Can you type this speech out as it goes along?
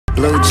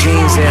Blue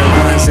jeans, Air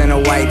Ones, and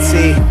a white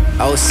tee.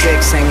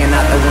 06 hanging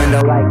out the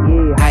window like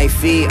yeah. High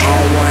feet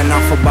on one,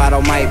 off a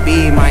bottle might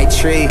be my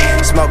tree.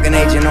 Smoking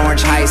Agent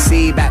Orange High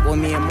C, back with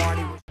me and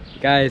Marty.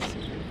 Guys,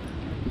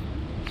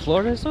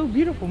 Florida is so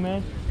beautiful,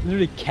 man.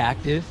 Literally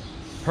cactus,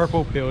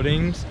 purple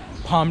buildings,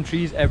 palm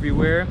trees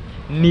everywhere.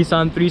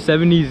 Nissan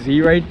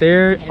 370Z right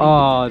there.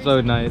 Oh,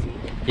 so nice.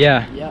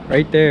 Yeah,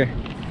 right there.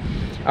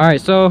 All right,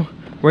 so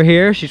we're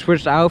here. She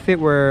switched the outfit.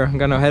 We're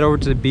gonna head over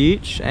to the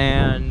beach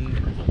and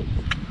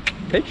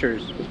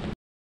pictures.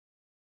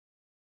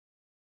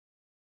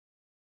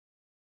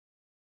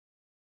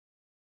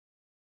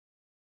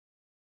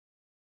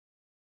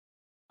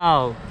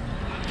 Oh,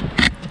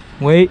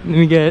 wait, let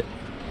me get it.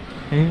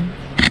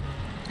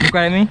 Look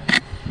right at me.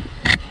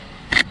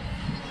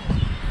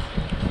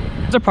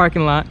 It's a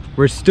parking lot.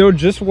 We're still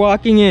just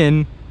walking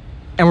in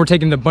and we're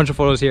taking a bunch of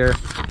photos here.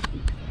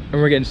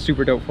 And we're getting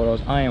super dope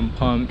photos. I am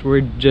pumped.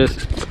 We're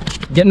just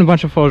getting a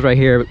bunch of photos right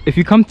here. If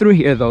you come through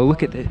here though,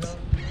 look at this.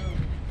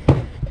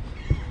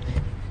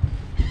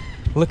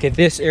 Look at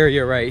this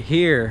area right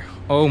here.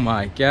 Oh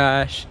my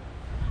gosh.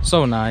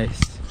 So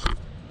nice.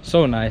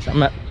 So nice.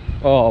 I'm at,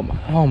 oh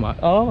my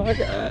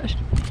gosh.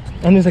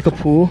 And there's like a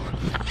pool.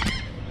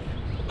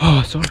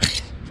 Oh, so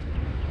nice.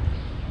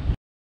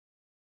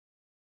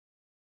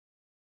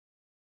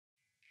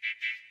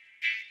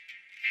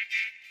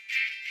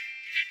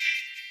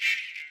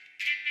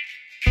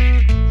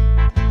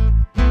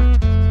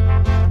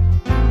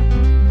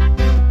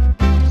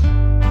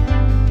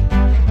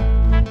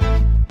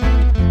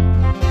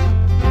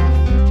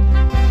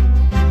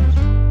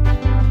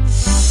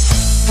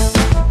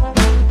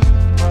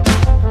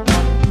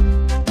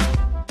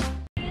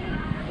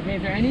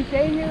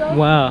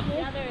 Wow.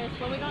 Yeah, there is.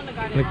 Well, we go in the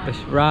garden. Look at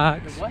the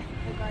rocks. What?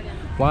 The garden.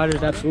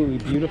 Water's absolutely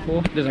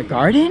beautiful. There's a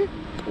garden?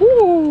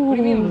 Ooh. What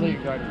do you mean there's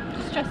a garden?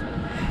 Just trust me.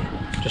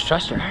 Just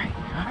trust her.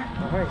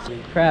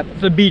 Alright. Crap.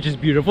 The beach is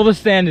beautiful. The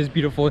sand is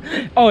beautiful.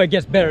 Oh, it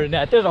gets better than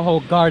that. There's a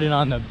whole garden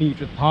on the beach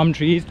with palm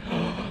trees.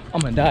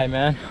 I'm gonna die,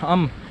 man.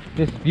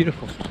 This is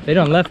beautiful. They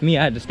don't left me.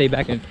 I had to stay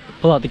back and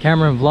pull out the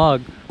camera and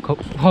vlog.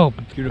 Oh,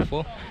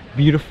 beautiful.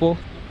 Beautiful.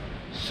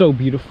 So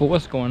beautiful.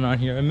 What's going on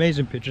here?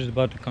 Amazing pictures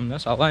about to come.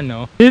 That's all I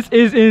know. This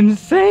is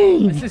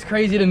insane. This is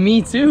crazy to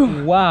me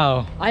too.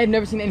 Wow. I had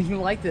never seen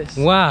anything like this.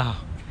 Wow.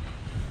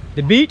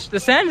 The beach, the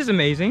sand is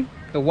amazing.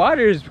 The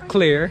water is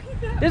clear.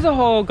 There's a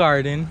whole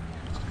garden.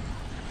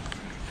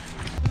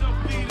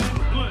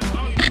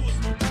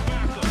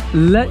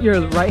 Let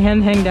your right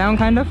hand hang down,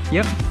 kind of.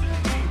 Yep.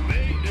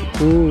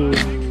 Ooh.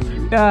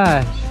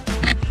 Gosh.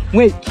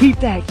 Wait, keep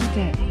that, keep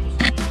that.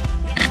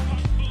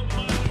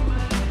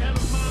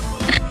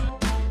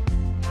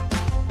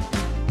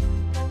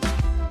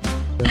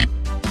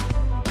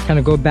 Kind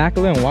of go back a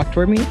little and walk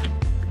toward me.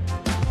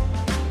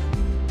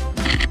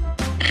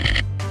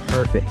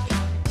 Perfect.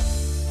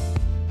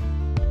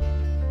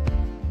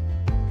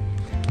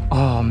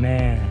 Oh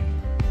man.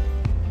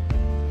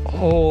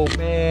 Oh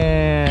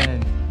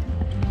man.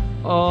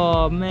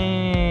 Oh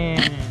man.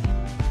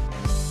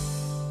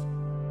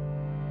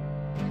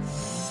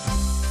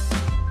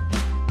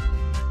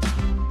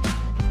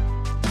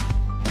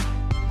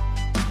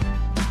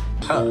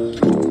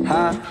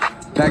 Hi.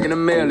 Back in the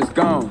mail, it's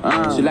gone.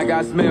 Shit like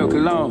I smell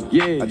cologne.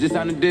 Yeah, I just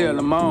signed a deal,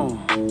 I'm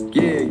on.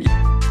 Yeah.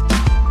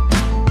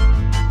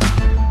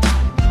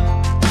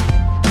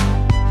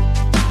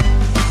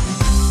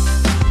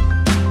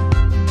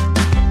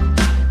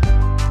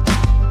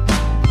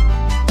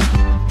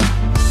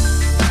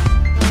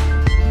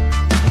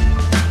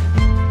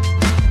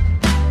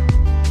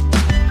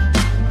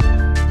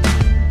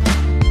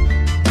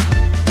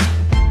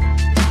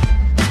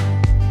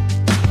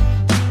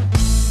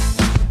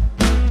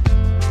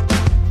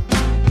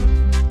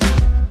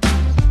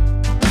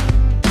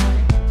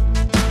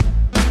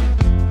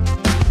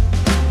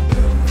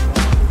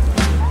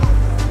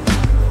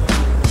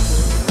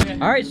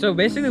 Alright, so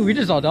basically we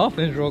just saw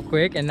dolphins real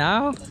quick and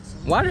now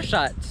water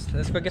shots.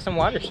 Let's go get some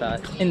water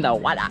shots in the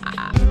water.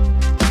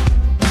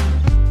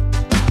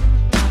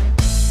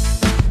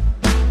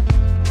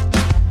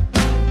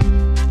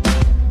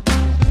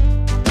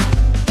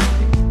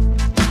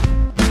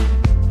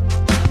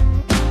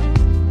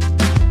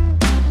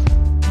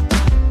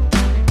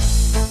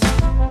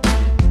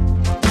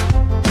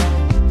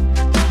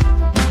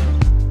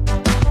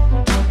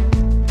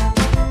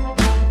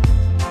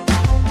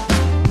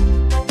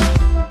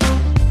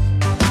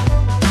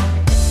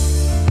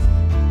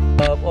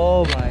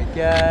 Oh my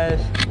gosh.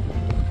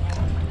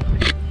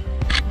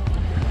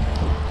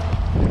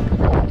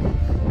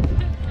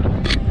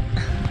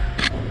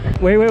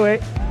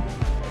 Wait.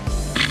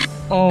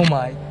 Oh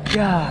my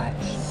gosh.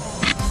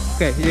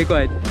 Okay, yeah, go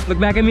ahead. Look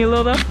back at me a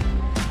little though.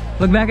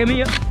 Look back at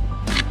me.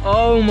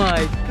 Oh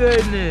my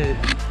goodness.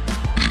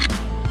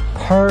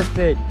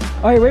 Perfect.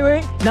 All right,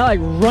 wait. Now like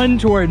run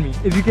toward me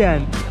if you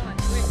can.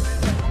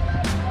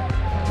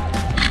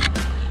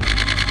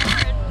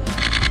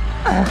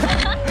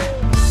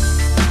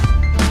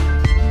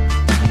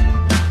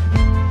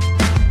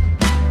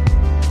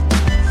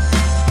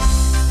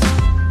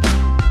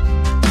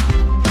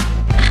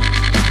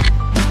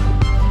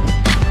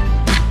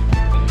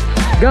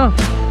 Go.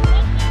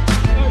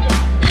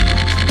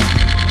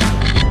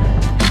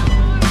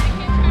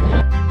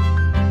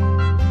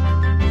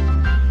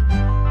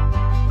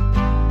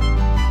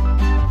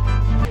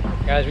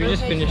 Guys, we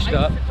just finished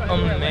up.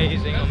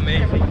 Amazing,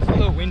 amazing. It's a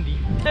little windy.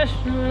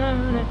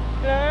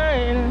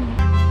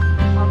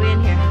 I'll be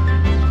in here.